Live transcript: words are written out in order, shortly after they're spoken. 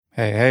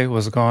Hey,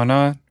 what's going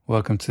on?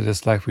 Welcome to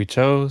This Life We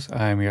Chose.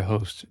 I am your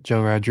host,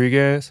 Joe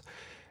Rodriguez,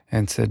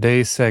 and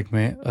today's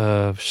segment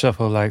of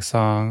Shuffle Like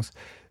Songs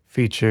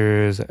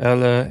features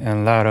Ella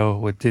and Latto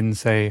with Didn't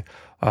Say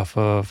off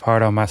of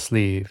Heart on My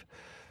Sleeve.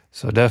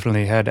 So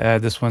definitely had to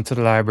add this one to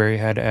the library,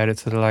 had to add it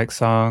to the like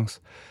songs.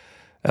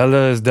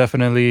 Ella is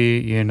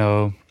definitely,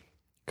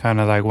 kind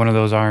of like one of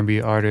those R&B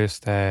artists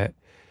that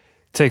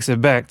takes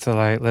it back to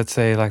like, let's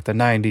say like the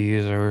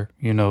 90s or,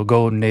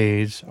 golden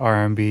age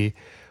R&B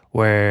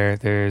where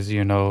there's,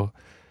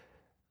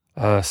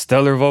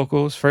 stellar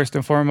vocals first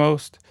and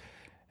foremost.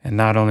 And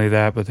not only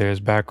that, but there's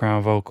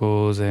background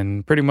vocals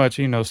and pretty much,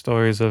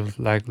 stories of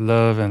like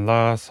love and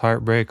loss,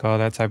 heartbreak, all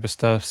that type of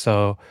stuff.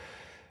 So,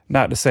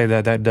 not to say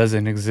that that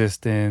doesn't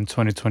exist in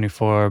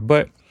 2024,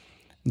 but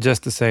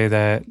just to say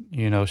that,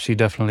 she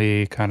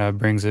definitely kind of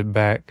brings it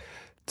back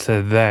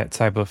to that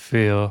type of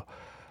feel,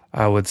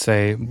 I would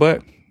say.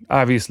 But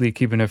obviously,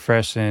 keeping it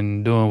fresh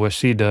and doing what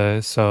she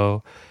does.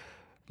 So,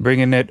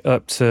 bringing it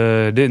up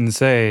to Didn't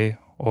Say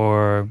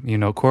or,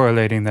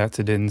 correlating that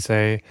to Didn't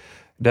Say,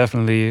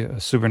 definitely a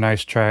super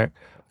nice track.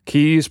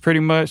 Keys pretty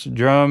much,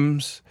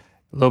 drums,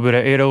 a little bit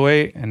of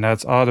 808, and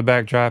that's all the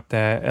backdrop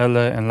that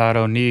Ella and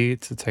Latto need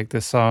to take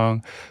this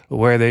song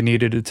where they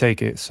needed to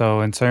take it.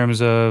 So in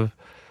terms of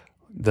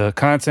the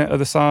content of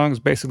the song, it's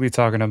basically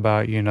talking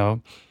about,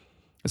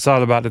 it's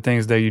all about the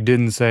things that you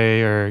didn't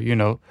say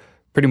or,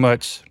 pretty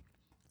much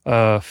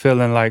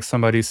feeling like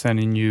somebody's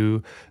sending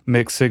you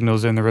mixed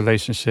signals in the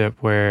relationship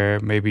where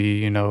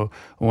maybe,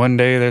 one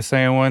day they're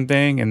saying one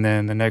thing and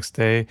then the next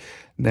day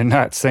they're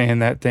not saying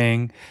that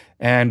thing.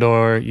 And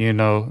or,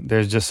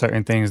 there's just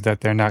certain things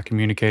that they're not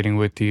communicating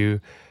with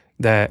you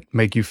that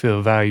make you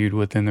feel valued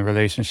within the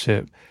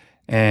relationship.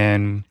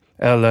 And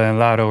Ella and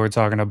Latto were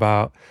talking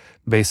about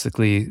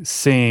basically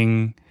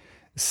seeing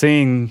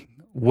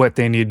what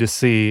they need to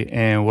see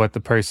and what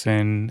the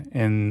person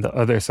in the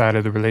other side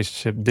of the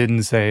relationship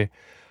didn't say.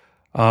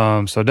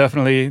 So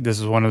definitely this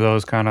is one of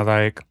those kind of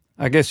like,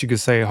 I guess you could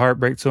say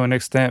heartbreak to an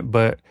extent,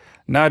 but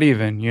not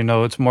even,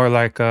 it's more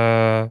like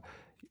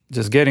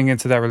just getting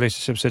into that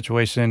relationship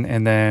situation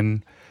and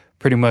then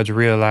pretty much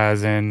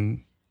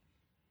realizing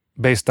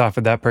based off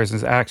of that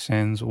person's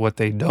actions, what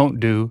they don't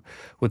do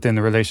within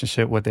the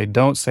relationship, what they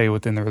don't say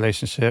within the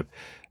relationship,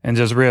 and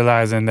just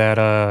realizing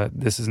that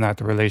this is not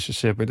the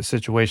relationship or the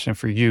situation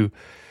for you.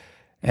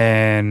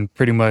 And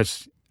pretty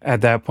much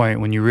at that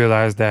point, when you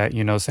realize that,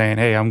 saying,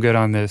 hey, I'm good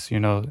on this, you're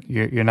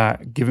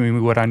not giving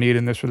me what I need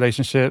in this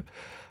relationship.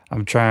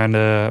 I'm trying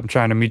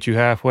to meet you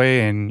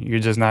halfway and you're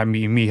just not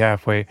meeting me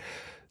halfway.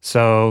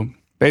 So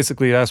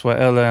basically that's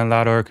what Ella and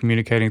Latto are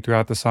communicating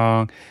throughout the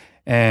song.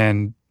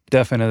 And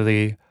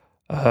definitely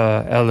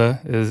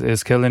Ella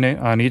is killing it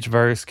on each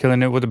verse,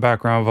 killing it with the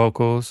background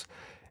vocals.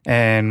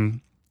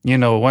 And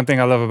one thing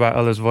I love about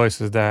Ella's voice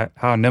is that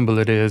how nimble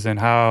it is and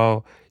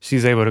how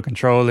she's able to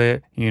control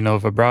it,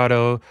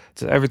 vibrato,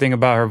 just everything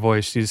about her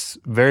voice. She's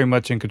very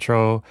much in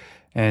control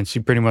and she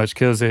pretty much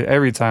kills it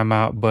every time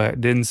out, but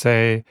Didn't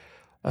Say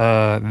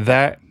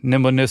that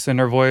nimbleness in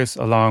her voice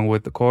along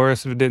with the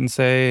chorus of Didn't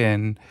Say.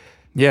 And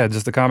yeah,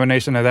 just the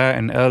combination of that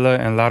and Ella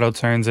and Latto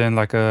turns in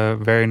like a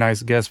very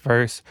nice guest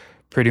verse,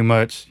 pretty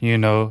much,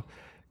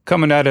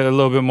 coming at it a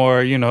little bit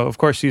more, of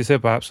course she's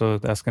hip hop, so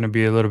that's going to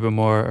be a little bit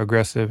more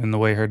aggressive in the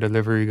way her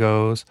delivery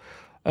goes.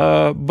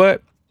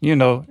 But,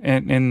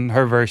 in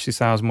her verse, she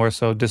sounds more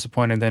so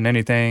disappointed than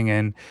anything.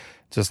 And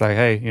just like,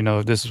 hey,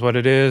 if this is what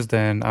it is,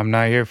 then I'm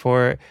not here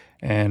for it.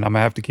 And I'm going to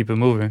have to keep it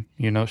moving,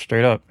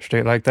 straight up,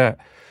 straight like that.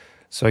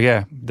 So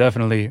yeah,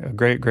 definitely a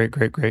great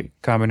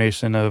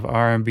combination of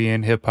R&B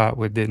and hip hop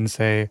with Didn't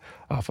Say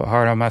off of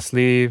Heart on My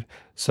Sleeve.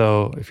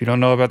 So if you don't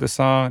know about this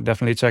song,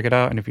 definitely check it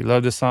out. And if you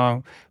love this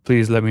song,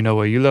 please let me know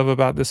what you love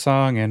about this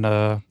song.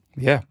 And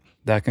yeah,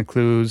 that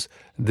concludes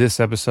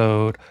this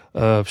episode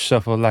of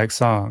Shuffle Like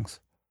Songs.